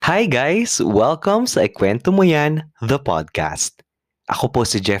Hi guys! Welcome sa Ikwento Mo Yan, the podcast. Ako po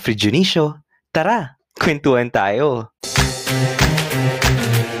si Jeffrey Junicio. Tara, kwentuhan tayo!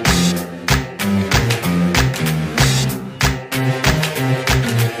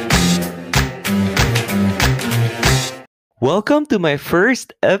 Welcome to my first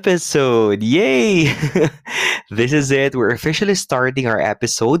episode! Yay! This is it. We're officially starting our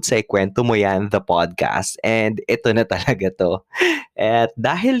episode sa Ikwento Mo Yan, the podcast. And ito na talaga to. At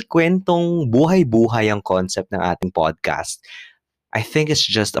dahil kwentong buhay-buhay ang concept ng ating podcast, I think it's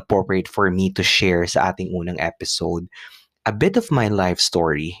just appropriate for me to share sa ating unang episode a bit of my life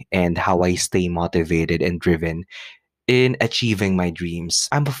story and how I stay motivated and driven in achieving my dreams.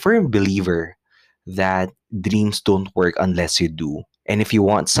 I'm a firm believer that dreams don't work unless you do. And if you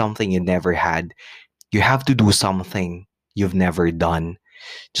want something you never had, you have to do something you've never done.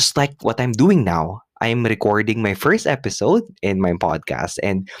 Just like what I'm doing now. I'm recording my first episode in my podcast,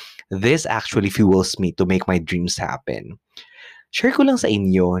 and this actually fuels me to make my dreams happen. Share ko lang sa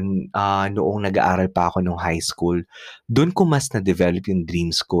inyo, noong nag-aaral pa ako nung high school, dun ko mas na-develop yung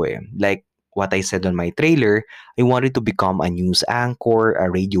dreams ko eh. Like what I said on my trailer, I wanted to become a news anchor, a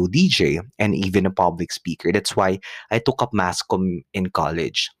radio DJ, and even a public speaker. That's why I took up mass comm in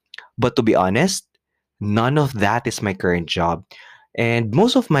college. But to be honest, none of that is my current job. And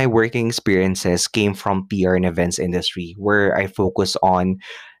most of my working experiences came from PR and events industry, where I focus on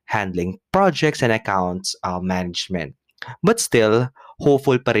handling projects and accounts management. But still,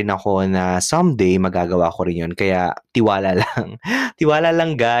 hopeful pa rin ako na someday magagawa ko rin yun. Kaya tiwala lang. Tiwala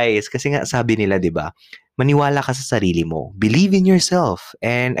lang guys. Kasi nga sabi nila, di ba? Maniwala ka sa sarili mo. Believe in yourself.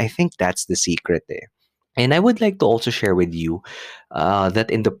 And I think that's the secret eh. And I would like to also share with you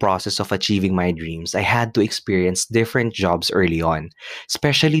that in the process of achieving my dreams, I had to experience different jobs early on,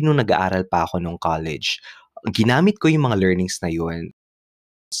 especially nung nag-aaral pa ako nung college. Ginamit ko yung mga learnings na yun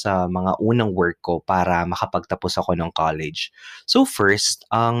sa mga unang work ko para makapagtapos ako ng college. So first,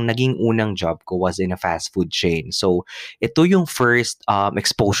 ang naging unang job ko was in a fast food chain. So ito yung first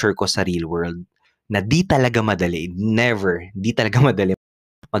exposure ko sa real world na di talaga madali, never, di talaga madali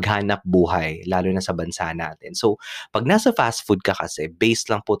maghanap buhay, lalo na sa bansa natin. So, pag nasa fast food ka kasi,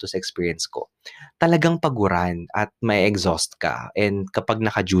 based lang po to sa experience ko, talagang paguran at may exhaust ka. And kapag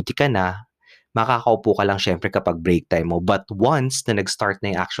naka-duty ka na, makakaupo ka lang syempre kapag break time mo. But once na nag-start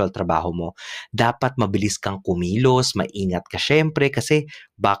na yung actual trabaho mo, dapat mabilis kang kumilos, maingat ka syempre kasi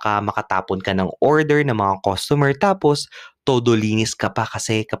baka makatapon ka ng order ng mga customer tapos todo linis ka pa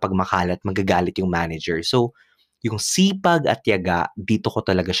kasi kapag makalat, magagalit yung manager. So, yung sipag at tiyaga, dito ko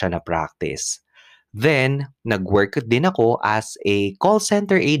talaga siya na-practice. Then, nag-work din ako as a call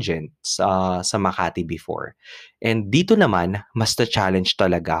center agent sa Makati before. And dito naman, mas na-challenge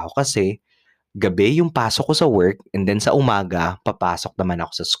talaga ako kasi gabi yung pasok ko sa work and then sa umaga, papasok naman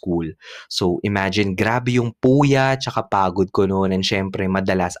ako sa school. So, imagine, grabe yung puya tsaka pagod ko noon and syempre,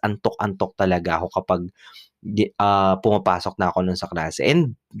 madalas antok-antok talaga ako kapag pumapasok na ako nun sa klase.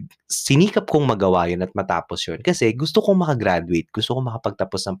 And sinikap kong magawa yun at matapos yun kasi gusto kong makagraduate, gusto kong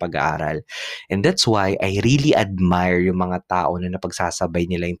makapagtapos ng pag-aaral. And that's why I really admire yung mga tao na napagsasabay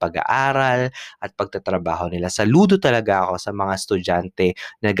nila yung pag-aaral at pagtatrabaho nila. Saludo talaga ako sa mga estudyante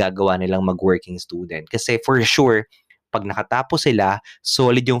na gagawa nilang mag-working student. Kasi for sure, pag nakatapos sila,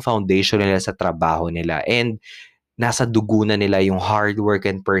 solid yung foundation nila sa trabaho nila. And nasa dugo na nila yung hard work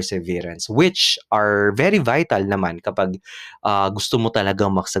and perseverance, which are very vital naman kapag gusto mo talagang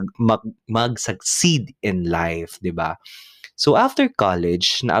mag-succeed in life, di ba? So after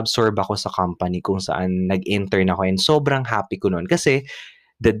college, na-absorb ako sa company kung saan nag-intern ako and sobrang happy ko noon kasi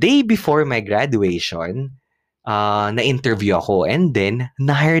the day before my graduation, na-interview ako and then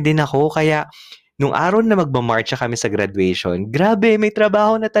na-hire din ako kaya nung araw na magmamarcha kami sa graduation, grabe may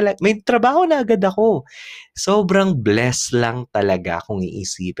trabaho na agad ako. Sobrang blessed lang talaga kung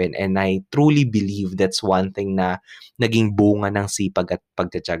iisipin and I truly believe that's one thing na naging bunga ng sipag at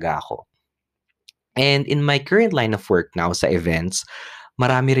pagtitiyaga ko. And in my current line of work now sa events,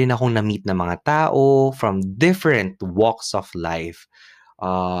 marami rin akong na-meet na mga tao from different walks of life.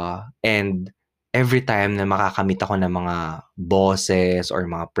 And every time na makakamit ako ng mga bosses or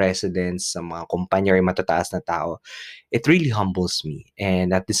mga presidents sa mga kumpanya or matataas na tao, it really humbles me.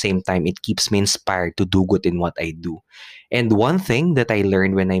 And at the same time, it keeps me inspired to do good in what I do. And one thing that I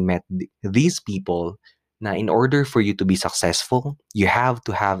learned when I met these people, na in order for you to be successful, you have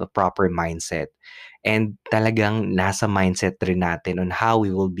to have a proper mindset. And talagang nasa mindset rin natin on how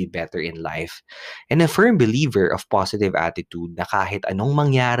we will be better in life. And a firm believer of positive attitude na kahit anong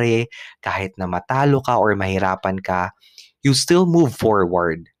mangyari, kahit na matalo ka or mahirapan ka, you still move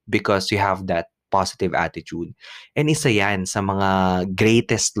forward because you have that positive attitude. And isa yan sa mga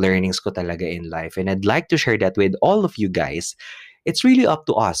greatest learnings ko talaga in life. And I'd like to share that with all of you guys. It's really up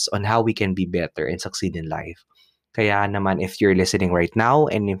to us on how we can be better and succeed in life. Kaya naman, if you're listening right now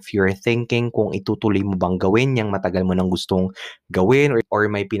and if you're thinking kung itutuloy mo bang gawin yung matagal mo nang gustong gawin, or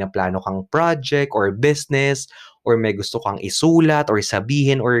may pinaplano kang project or business, or may gusto kang isulat or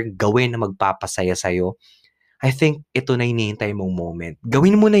sabihin or gawin na magpapasaya sa'yo, I think ito na hinihintay mong moment.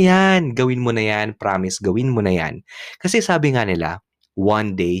 Gawin mo na yan! Gawin mo na yan! Promise, gawin mo na yan. Kasi sabi nga nila,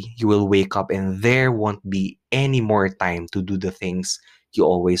 one day, you will wake up and there won't be any more time to do the things you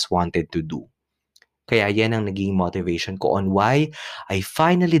always wanted to do. Kaya yan ang naging motivation ko on why I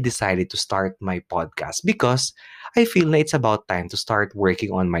finally decided to start my podcast, because I feel na it's about time to start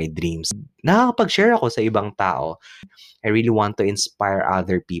working on my dreams. Nakakapag-share ako sa ibang tao. I really want to inspire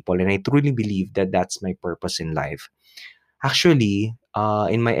other people, and I truly believe that that's my purpose in life. Actually,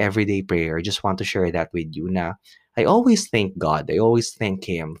 in my everyday prayer, I just want to share that with you na I always thank God. I always thank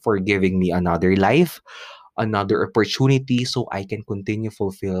Him for giving me another life, another opportunity so I can continue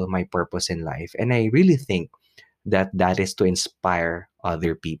fulfill my purpose in life. And I really think that that is to inspire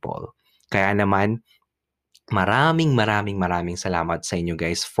other people. Kaya naman, maraming salamat sa inyo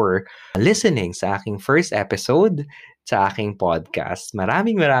guys for listening sa aking first episode sa aking podcast.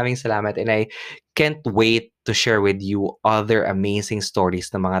 Maraming salamat, and I can't wait to share with you other amazing stories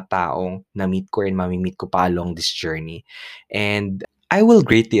ng mga taong na-meet ko and mamimit ko pa along this journey. And I will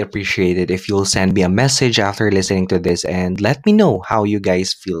greatly appreciate it if you'll send me a message after listening to this and let me know how you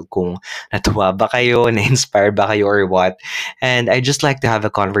guys feel. Kung natuwa ba kayo, na-inspire ba kayo, or what. And I just like to have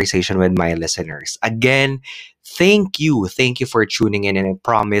a conversation with my listeners. Again, thank you. Thank you for tuning in, and I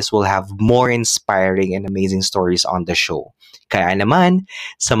promise we'll have more inspiring and amazing stories on the show. Kaya naman,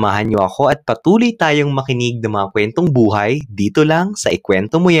 samahan niyo ako at patuloy tayong makinig ng mga kwentong buhay dito lang sa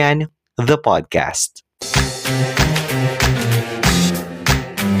Ikwento Mo Yan, the podcast.